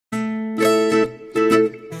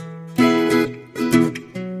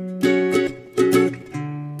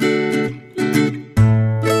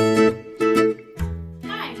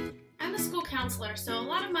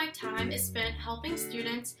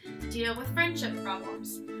friendship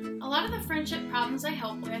problems. A lot of the friendship problems I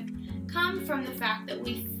help with come from the fact that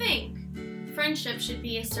we think friendship should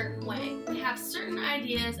be a certain way. We have certain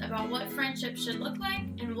ideas about what friendship should look like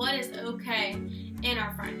and what is okay in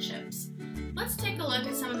our friendships. Let's take a look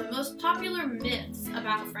at some of the most popular myths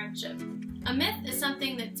about friendship. A myth is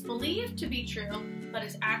something that's believed to be true, but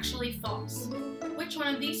is actually false. Which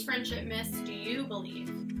one of these friendship myths do you believe?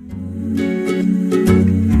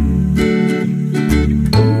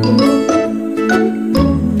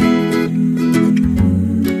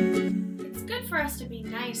 It's good for us to be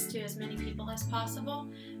nice to as many people as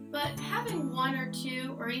possible, but having one or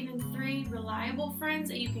two or even three reliable friends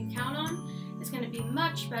that you can count on is going to be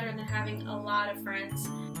much better than having a lot of friends.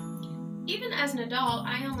 Even as an adult,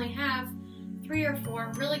 I only have 3 or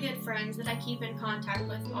 4 really good friends that I keep in contact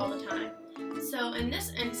with all the time. So in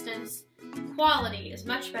this instance, quality is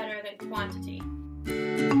much better than quantity.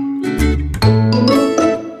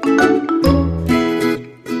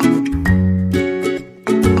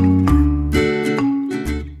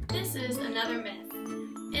 This is another myth.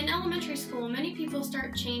 In elementary school, many people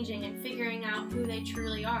start changing and figuring out who they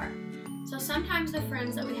truly are. So sometimes the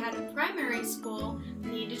friends that we had in primary school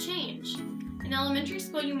need to change. In elementary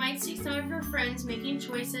school, you might see some of your friends making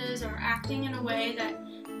choices or acting in a way that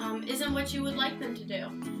isn't what you would like them to do.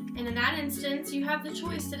 And in that instance, you have the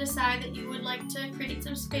choice to decide that you would like to create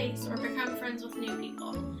some space or become friends with new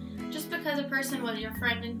people. Just because a person was your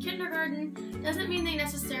friend in kindergarten doesn't mean they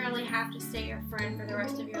necessarily have to stay your friend for the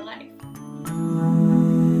rest of your life.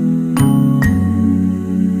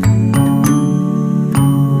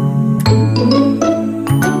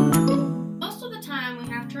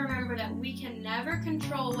 We can never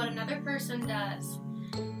control what another person does,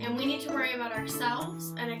 and we need to worry about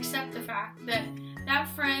ourselves and accept the fact that that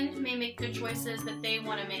friend may make the choices that they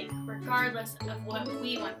want to make, regardless of what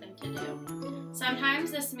we want them to do.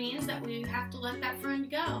 Sometimes this means that we have to let that friend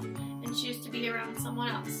go and choose to be around someone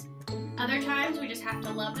else. Other times we just have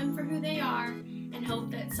to love them for who they are and hope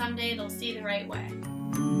that someday they'll see the right way.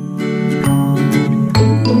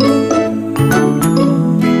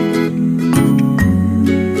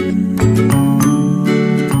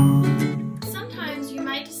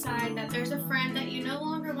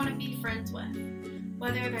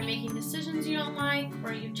 Whether they're making decisions you don't like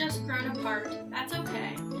or you've just grown apart, that's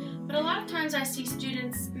okay. But a lot of times I see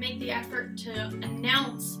students make the effort to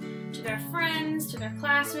announce to their friends, to their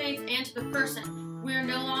classmates, and to the person, we're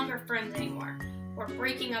no longer friends anymore. We're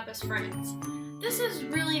breaking up as friends. This is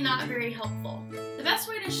really not very helpful. The best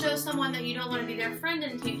way to show someone that you don't want to be their friend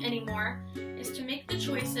anymore is to make the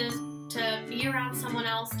choices to be around someone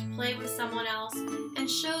else, to play with someone else, and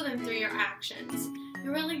show them through your actions.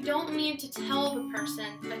 You really don't need to tell the person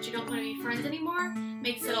that you don't want to be friends anymore.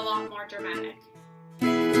 Makes it a lot more dramatic.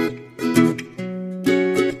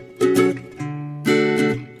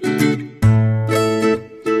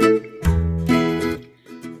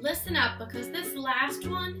 Listen up, because this last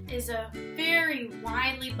one is a very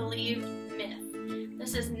widely believed myth.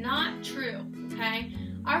 This is not true, okay?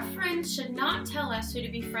 Our friends should not tell us who to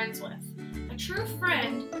be friends with. A true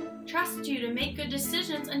friend trusts you to make good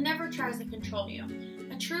decisions and never tries to control you.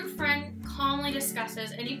 A true friend calmly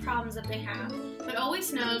discusses any problems that they have, but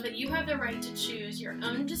always knows that you have the right to choose your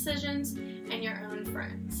own decisions and your own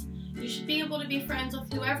friends. You should be able to be friends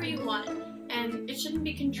with whoever you want, and it shouldn't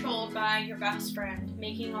be controlled by your best friend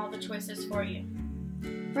making all the choices for you.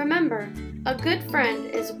 Remember, a good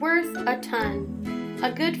friend is worth a ton.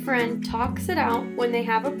 A good friend talks it out when they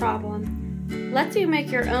have a problem, lets you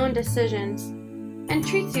make your own decisions, and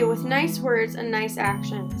treats you with nice words and nice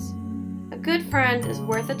actions. A good friend is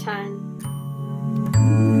worth a ton.